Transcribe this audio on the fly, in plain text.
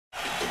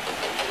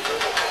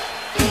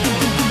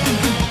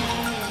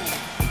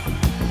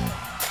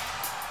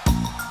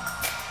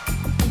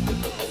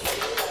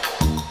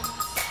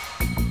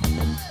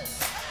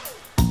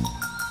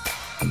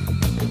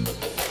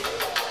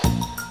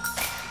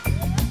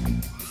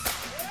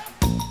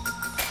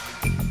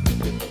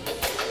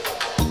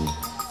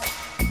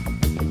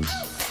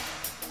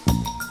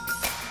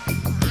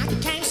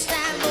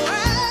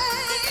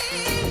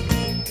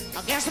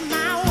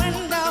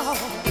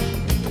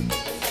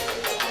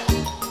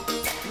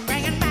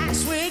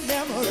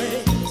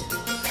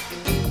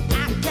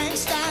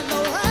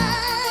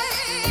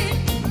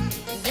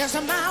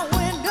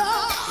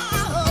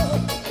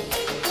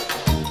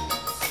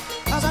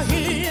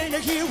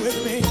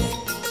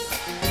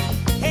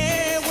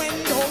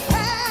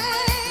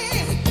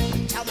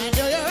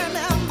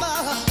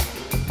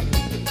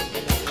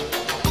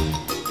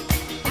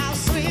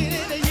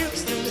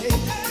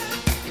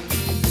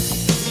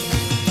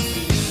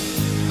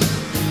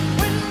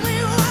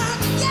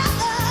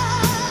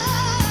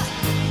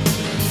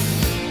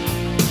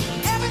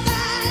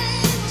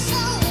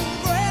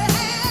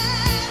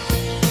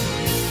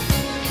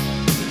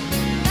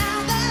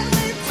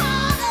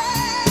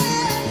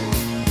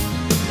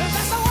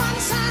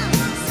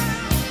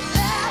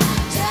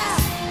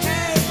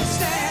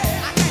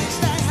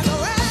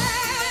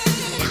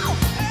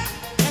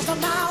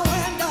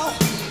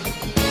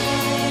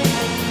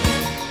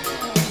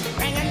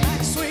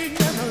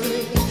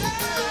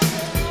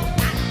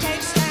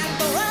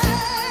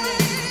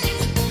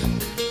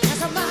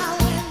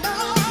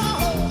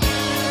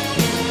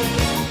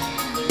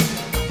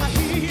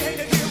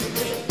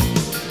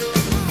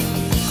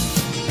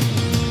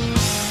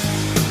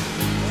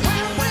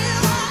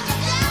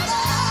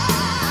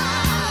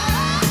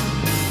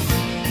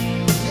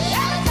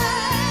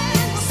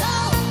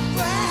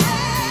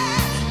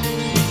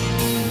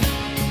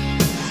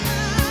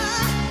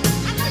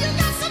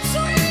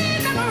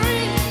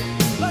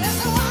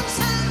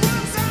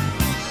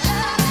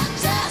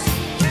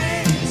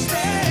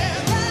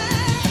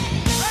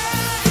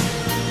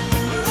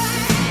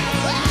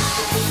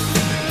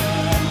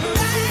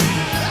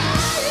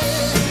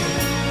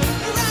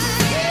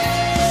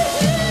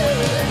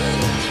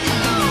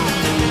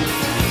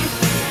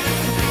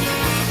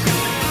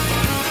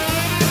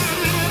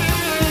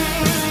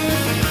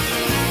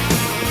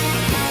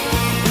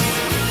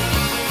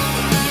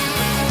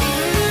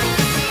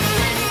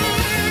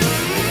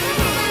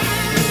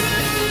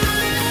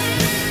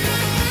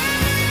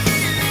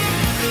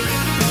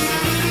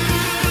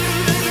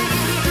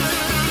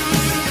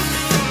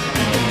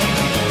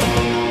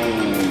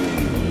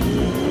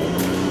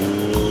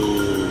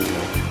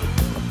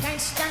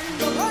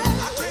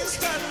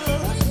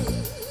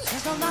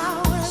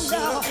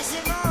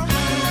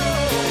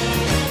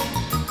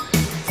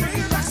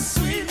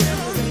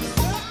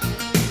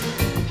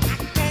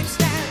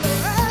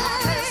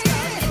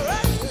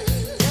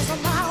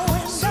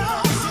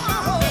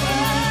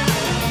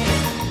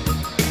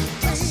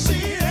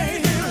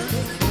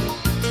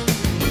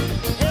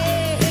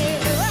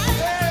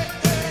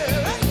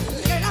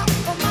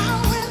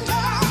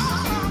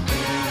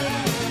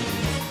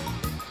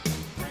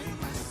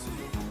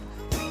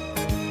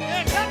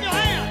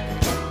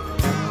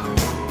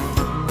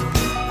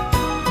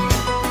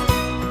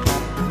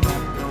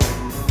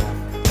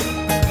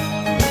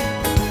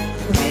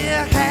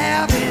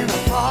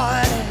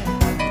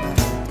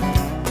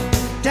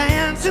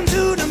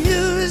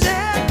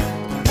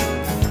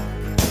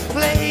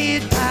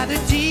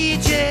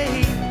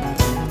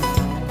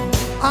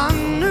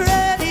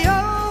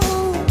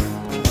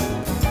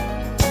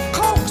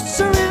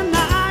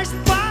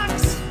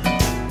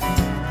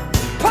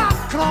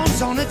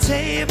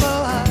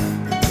table,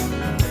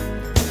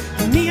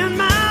 me and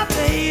my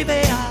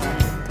baby,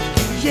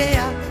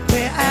 yeah,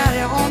 we're out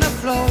here on the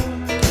floor.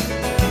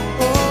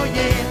 Oh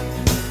yeah.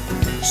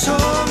 So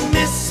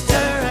Mr.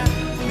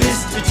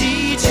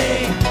 DJ,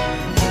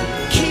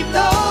 keep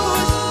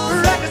those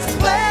records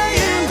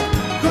playing,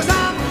 'cause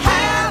I'm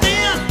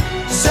having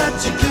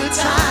such a good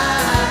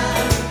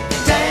time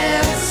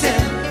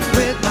dancing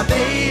with my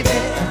baby.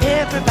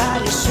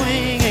 Everybody's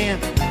swinging.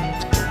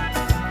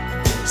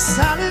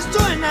 Sally's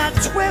doing that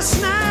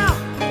twist now.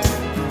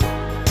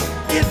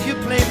 If you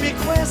play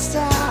request,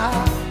 I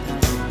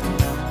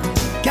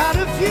got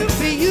a few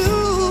for you.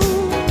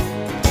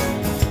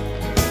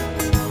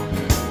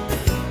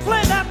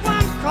 Play that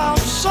one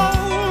called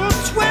Soul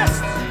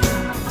Twist.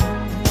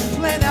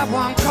 Play that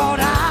one called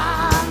I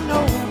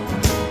Know.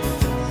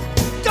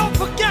 Don't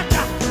forget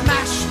the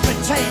mashed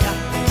potato.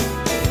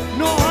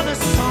 No other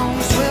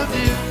songs will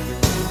do.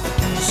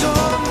 So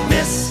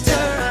Mr.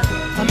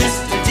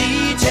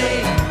 DJ,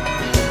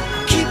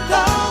 keep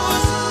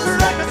those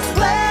records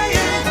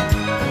playing,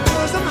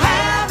 'cause I'm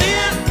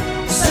having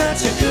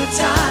such a good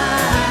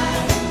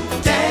time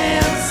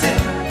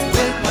dancing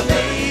with my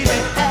baby,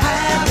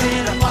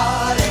 having a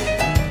party.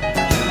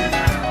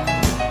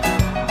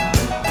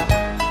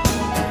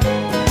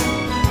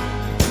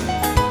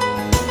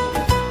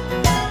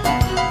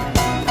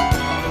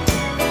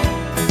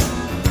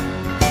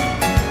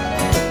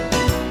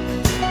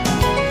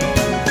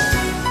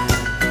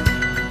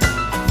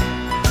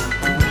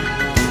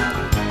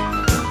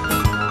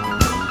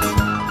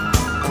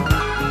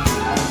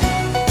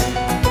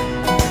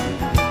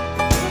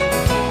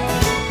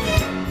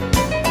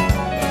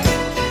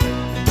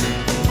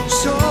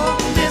 So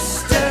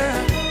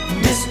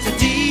Mr.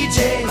 DJ,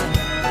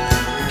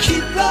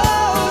 keep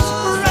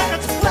those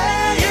records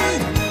playing,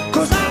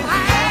 'cause I'm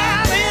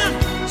having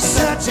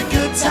such a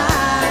good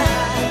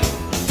time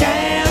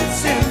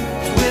dancing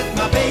with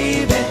my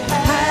baby,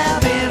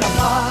 having a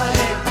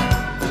party.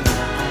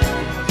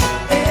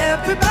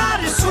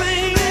 Everybody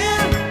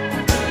swinging,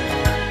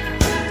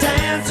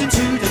 dancing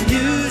to the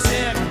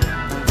music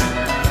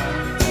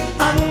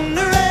on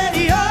the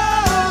radio.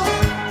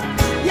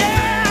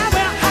 Yeah,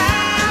 we're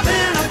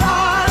having a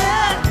party.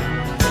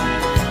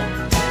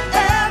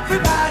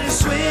 Everybody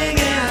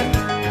swinging,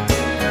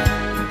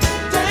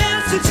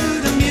 dancing to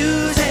the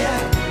music.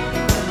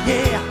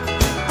 Yeah,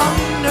 on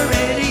the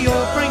radio,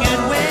 bring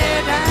it way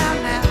down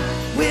now.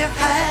 We're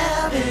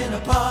having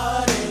a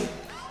party.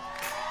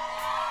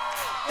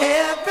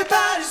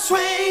 Everybody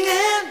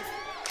swinging,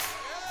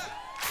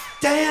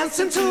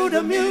 dancing to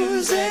the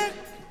music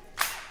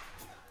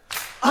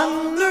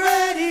on the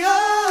radio.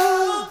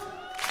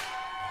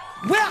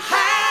 We're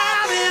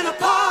having a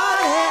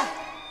party.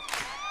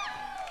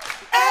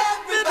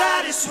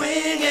 Everybody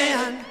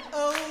swinging.